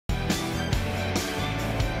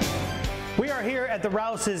We are here at the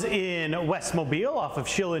Rouse's in West Mobile off of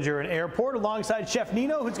Schillinger Airport alongside Chef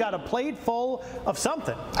Nino, who's got a plate full of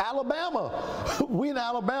something. Alabama. We in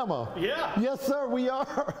Alabama. Yeah. Yes, sir, we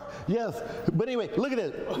are. Yes. But anyway, look at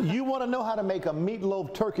this. You want to know how to make a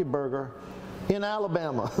meatloaf turkey burger in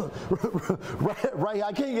Alabama. right.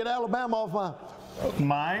 I can't get Alabama off my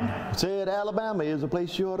Mine? Said Alabama is a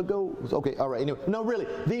place you ought to go. Okay, all right. Anyway, no, really,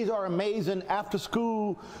 these are amazing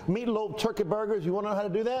after-school meatloaf turkey burgers. You want to know how to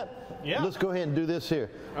do that? Yeah. Let's go ahead and do this here.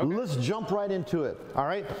 Okay. Let's jump right into it. All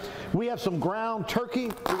right. We have some ground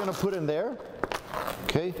turkey we're going to put in there.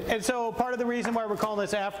 Okay. And so part of the reason why we're calling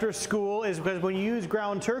this after school is because when you use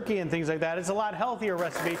ground turkey and things like that, it's a lot healthier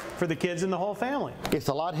recipe for the kids and the whole family. It's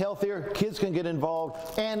a lot healthier. Kids can get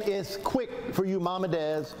involved, and it's quick for you mom and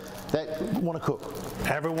dads that want to cook.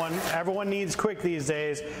 Everyone needs quick these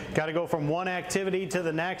days. Got to go from one activity to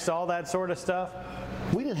the next, all that sort of stuff.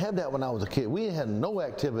 We didn't have that when I was a kid. We had no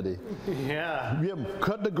activity. Yeah. We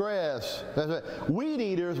cut the grass. That's right. Weed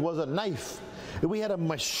eaters was a knife. We had a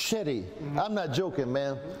machete. I'm not joking,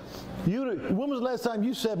 man. When was the last time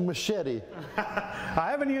you said machete? I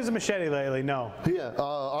haven't used a machete lately, no. Yeah,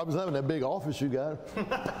 I was having that big office you got.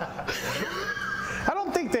 I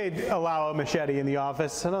don't think they'd allow a machete in the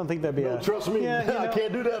office. I don't think that'd be trust me, yeah, I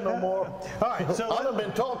can't do that no more. All right, so I've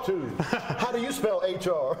been talked to. How do you spell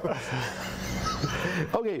HR?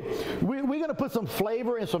 Okay, we're going to put some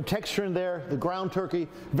flavor and some texture in there. The ground turkey,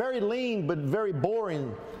 very lean but very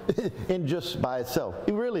boring in just by itself.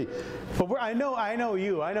 It really. But I know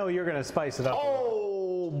you. I know you're going to spice it up.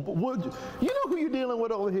 Oh, you know who you're dealing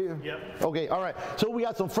with over here? Yep. Okay, all right. So we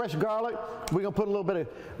got some fresh garlic. We're going to put a little bit of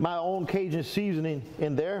my own Cajun seasoning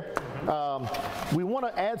in there. We want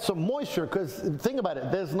to add some moisture because think about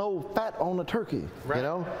it. There's no fat on the turkey. Right. You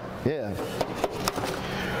know? Yeah.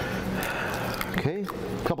 Okay,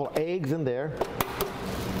 a couple of eggs in there.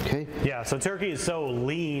 Okay. Yeah, so turkey is so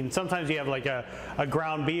lean. Sometimes you have like a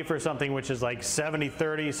ground beef or something which is like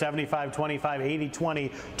 70-30, 75-25,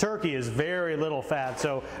 80-20. Turkey is very little fat,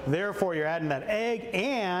 so therefore you're adding that egg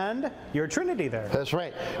and your trinity there. That's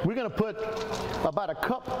right. We're going to put about a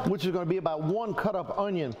cup, which is going to be about 1 cut up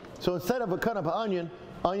onion. So instead of a cut up onions,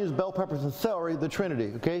 bell peppers, and celery, the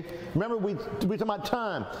trinity, okay? Remember, we talking about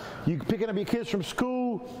time. You picking up your kids from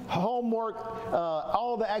school, homework,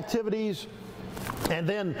 all the activities, and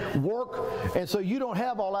then work, and so you don't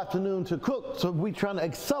have all afternoon to cook, so we're trying to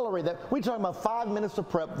accelerate that. We're talking about 5 minutes of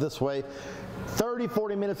prep this way,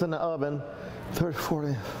 30-40 minutes in the oven,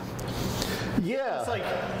 30-40. Yeah.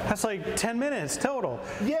 That's like 10 minutes total.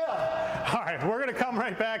 Yeah. All right, we're going to come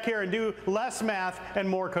right back here and do less math and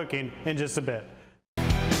more cooking in just a bit.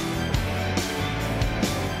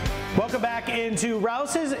 Welcome back into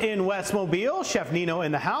Rouse's in West Mobile. Chef Nino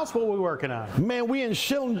in the house. What are we working on? Man, we in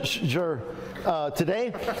Schillinger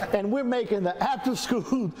today, and we're making the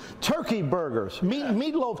after-school turkey burgers,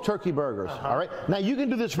 meatloaf turkey burgers. All right. Now you can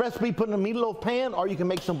do this recipe, put in a meatloaf pan, or you can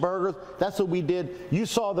make some burgers. That's what we did. You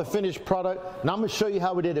saw the finished product. Now I'm going to show you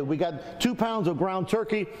how we did it. We got 2 pounds of ground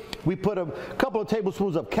turkey. We put a couple of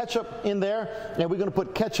tablespoons of ketchup in there, and we're going to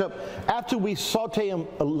put ketchup after we saute them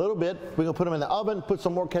a little bit. We're going to put them in the oven, put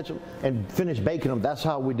some more ketchup, and finish baking them. That's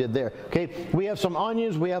how we did there. Okay, we have some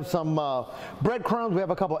onions, we have some breadcrumbs, we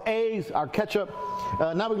have a couple of eggs, our ketchup.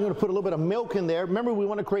 Now we're going to put a little bit of milk in there. Remember, we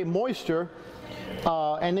want to create moisture.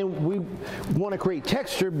 And then we want to create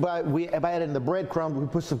texture by adding the breadcrumbs. We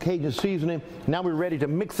put some Cajun seasoning. Now we're ready to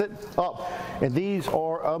mix it up. And these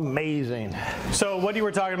are amazing. So what you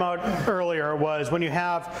were talking about earlier was when you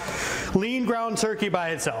have lean ground turkey by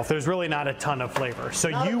itself, there's really not a ton of flavor. So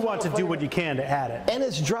you want to do what you can to add it. And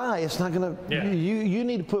it's dry. It's not going to, you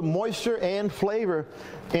need to put moisture and flavor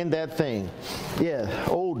in that thing. Yeah,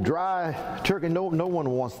 old dry turkey, no one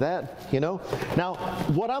wants that, you know. Now,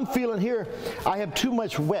 what I'm feeling here, I have too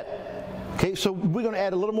much wet. Okay, so we're going to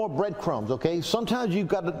add a little more breadcrumbs, okay? Sometimes you've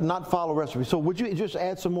got to not follow recipe. So would you just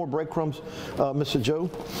add some more breadcrumbs, Mr. Joe?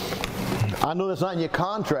 I know that's not in your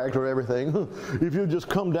contract or everything. If you just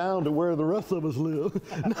come down to where the rest of us live.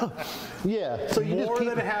 No. Yeah. So you more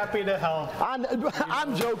just than happy to help.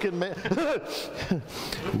 I'm joking, man.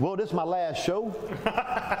 Well, this is my last show.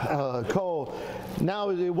 Called. Now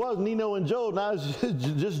it was Nino and Joe. Now it's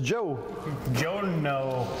just Joe. Joe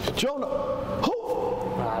no. Joe no.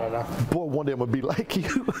 Who? I don't know. Boy, one day I'm gonna be like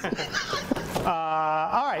you.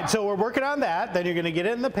 All right, so we're working on that. Then you're going to get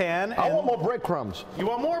it in the pan. I want more breadcrumbs. You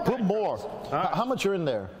want more? Put more. Right. How much are in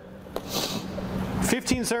there?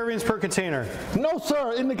 15 servings per container. No,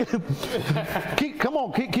 sir. Come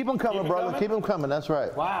on, keep them coming, brother. Keep them coming. That's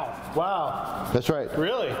right. Wow. Wow. That's right.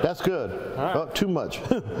 Really? That's good. Right. Oh, too much.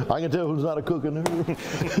 I can tell who's not a cook in there.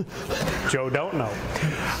 Joe don't know.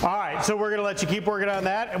 All right, so we're going to let you keep working on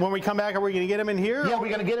that. And when we come back, are we going to get them in here? Yeah, we're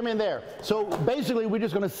going to get them in there. So basically, we're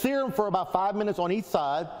just going to sear them for about 5 minutes on each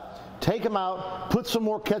side. Take them out, put some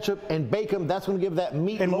more ketchup, and bake them. That's going to give that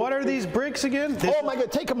meat. And what are these bricks again? Oh my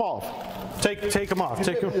God! Take them off. Take them off.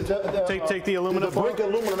 Take the aluminum. The brick,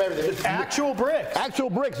 aluminum, everything. Actual bricks. Actual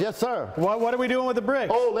bricks, yes, sir. What are we doing with the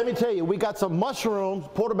bricks? Oh, let me tell you, we got some mushrooms,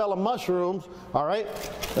 portobello mushrooms. All right.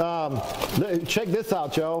 Check this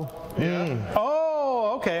out, y'all. Yeah.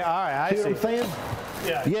 Oh, okay. All right. I see. What I'm saying?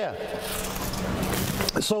 Yeah. Yeah.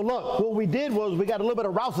 So look, what we did was we got a little bit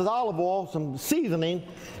of Rouse's olive oil, some seasoning,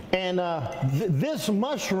 and this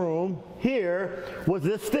mushroom here was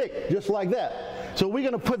this thick, just like that. So we're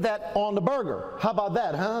going to put that on the burger. How about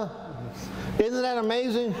that, huh? Isn't that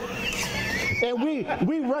amazing? And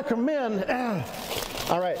we recommend,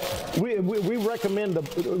 all right, we recommend,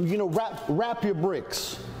 wrap your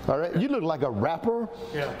bricks. All right, you look like a rapper.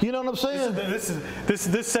 Yeah. You know what I'm saying?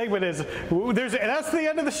 This segment is that's the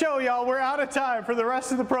end of the show, y'all. We're out of time for the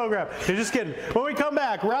rest of the program. You're just kidding. When we come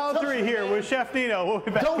back, round 3 here with Chef Nino. We'll be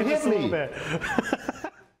back in just a little bit.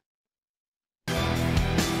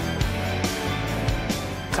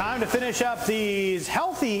 Time to finish up these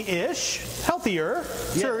healthier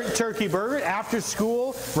turkey burgers. After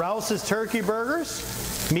school, Rouse's turkey burgers.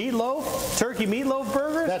 Meatloaf, turkey meatloaf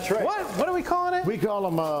burgers? That's right. What are we calling it? We call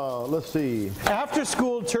them, let's see. After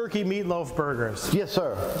school turkey meatloaf burgers. Yes,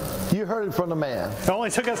 sir. You heard it from the man. It only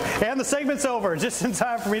took us, and the segment's over, just in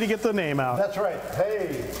time for me to get the name out. That's right.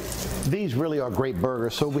 Hey. These really are great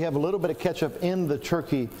burgers. So we have a little bit of ketchup in the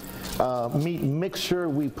turkey meat mixture.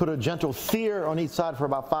 We put a gentle sear on each side for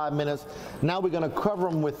about 5 minutes. Now we're going to cover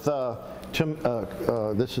them with,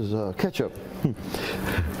 this is ketchup.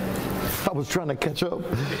 I was trying to catch up.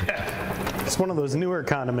 Yeah. It's one of those newer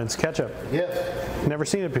condiments, ketchup. Yes. Never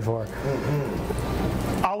seen it before.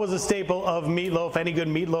 Always a staple of meatloaf. Any good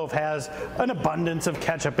meatloaf has an abundance of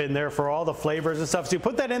ketchup in there for all the flavors and stuff. So you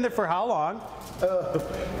put that in there for how long?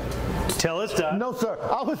 Till it's done. No, sir.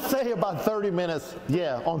 I would say about 30 minutes,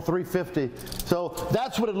 yeah, on 350. So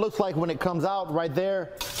that's what it looks like when it comes out right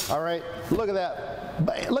there. All right, look at that.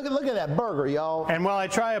 Look at that burger, y'all. And while I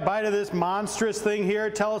try a bite of this monstrous thing here,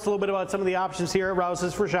 tell us a little bit about some of the options here at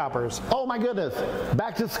Rouse's for shoppers. Oh my goodness.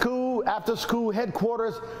 Back to school, after school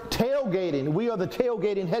headquarters, tailgating. We are the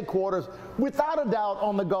tailgating headquarters, without a doubt,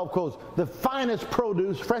 on the Gulf Coast. The finest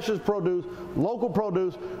produce, freshest produce, local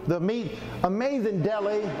produce, the meat, amazing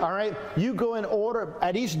deli, all right? You go and order.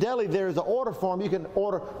 At each deli, there's an order form. You can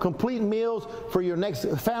order complete meals for your next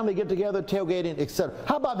family get-together, tailgating, etc.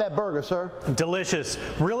 How about that burger, sir? Delicious.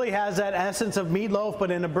 Really has that essence of meatloaf,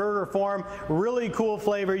 but in a burger form. Really cool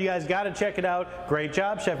flavor. You guys got to check it out. Great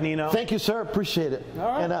job, Chef Nino. Thank you, sir. Appreciate it. All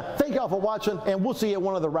right. And thank y'all for watching, and we'll see you at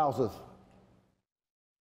one of the Rouses.